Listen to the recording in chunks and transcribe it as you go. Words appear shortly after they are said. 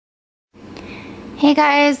Hey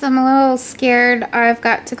guys, I'm a little scared. I've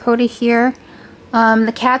got Dakota here.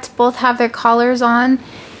 The cats both have their collars on,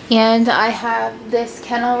 and I have this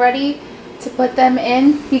kennel ready to put them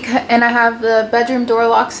in, and I have the bedroom door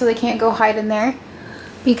locked so they can't go hide in there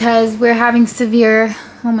because we're having severe,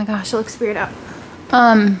 oh my gosh, it looks weird out.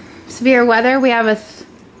 Severe weather. We have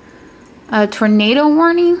a tornado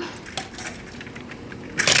warning.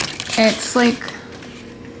 It's like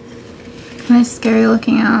kind of scary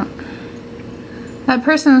looking out. That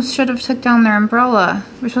person should have took down their umbrella.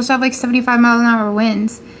 We're supposed to have like 75 miles an hour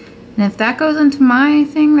winds. And if that goes into my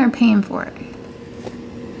thing, they're paying for it.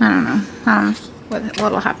 I don't know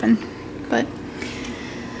what'll happen. But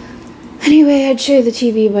anyway, I'd show you the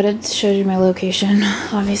TV, but it shows you my location,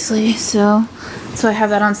 obviously. So I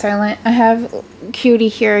have that on silent. I have Cutie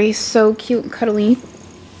here. He's so cute and cuddly.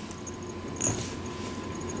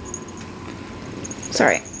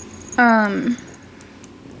 Sorry.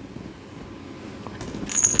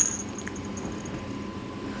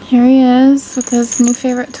 Here he is with his new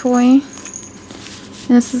favorite toy.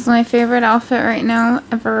 This is my favorite outfit right now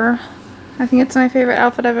ever. I think it's my favorite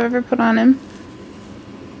outfit I've ever put on him.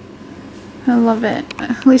 I love it.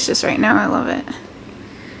 At least just right now, I love it.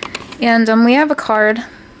 And we have a card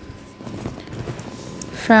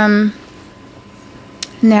from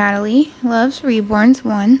Natalie. Loves Reborns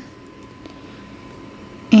 1.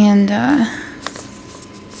 And I'm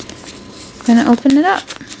gonna open it up.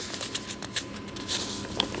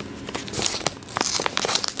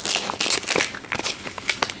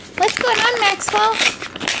 What's going on, Maxwell?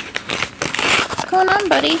 What's going on,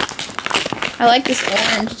 buddy? I like this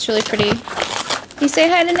orange. It's really pretty. Can you say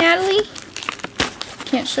hi to Natalie?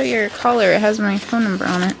 Can't show your collar. It has my phone number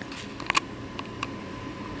on it.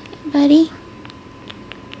 Hey, buddy.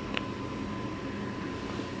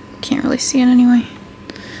 Can't really see it anyway.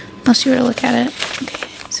 Unless you were to look at it. Okay,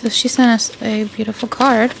 so she sent us a beautiful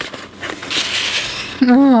card.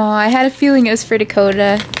 Oh, I had a feeling it was for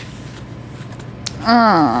Dakota.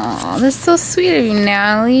 Oh, that's so sweet of you,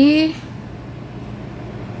 Natalie.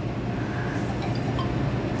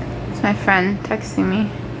 It's my friend texting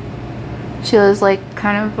me. She lives like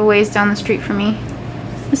kind of a ways down the street from me.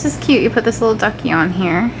 This is cute. You put this little ducky on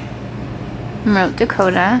here. And wrote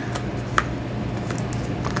Dakota.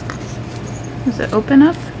 Does it open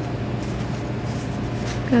up?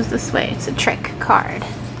 Goes this way. It's a trick card.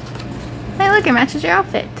 Hey, look, it matches your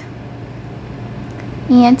outfit.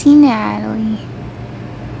 Auntie Natalie.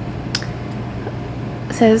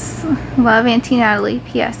 It says, love Auntie Natalie.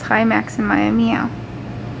 P.S. Hi, Max and Maya. Meow.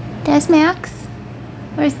 There's Max.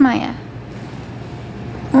 Where's Maya?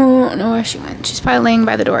 Oh, I don't know where she went. She's probably laying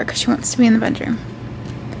by the door because she wants to be in the bedroom.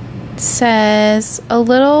 It says, a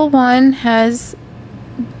little one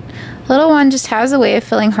just has a way of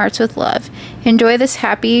filling hearts with love. Enjoy this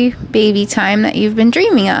happy baby time that you've been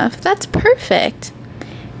dreaming of. That's perfect.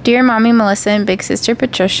 Dear Mommy Melissa and Big Sister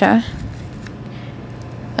Patricia.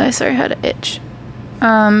 Sorry, I had an itch.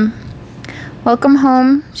 Welcome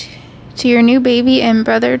home to your new baby and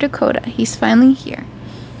brother Dakota. He's finally here.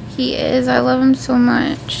 He is. I love him so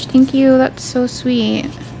much. Thank you. That's so sweet.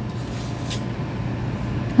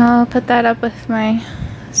 I'll put that up with my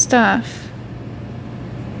stuff.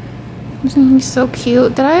 He's so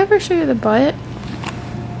cute. Did I ever show you the butt?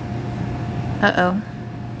 Uh-oh.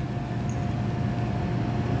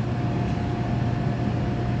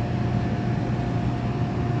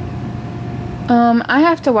 I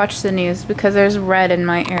have to watch the news because there's red in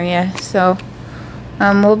my area, so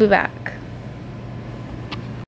we'll be back.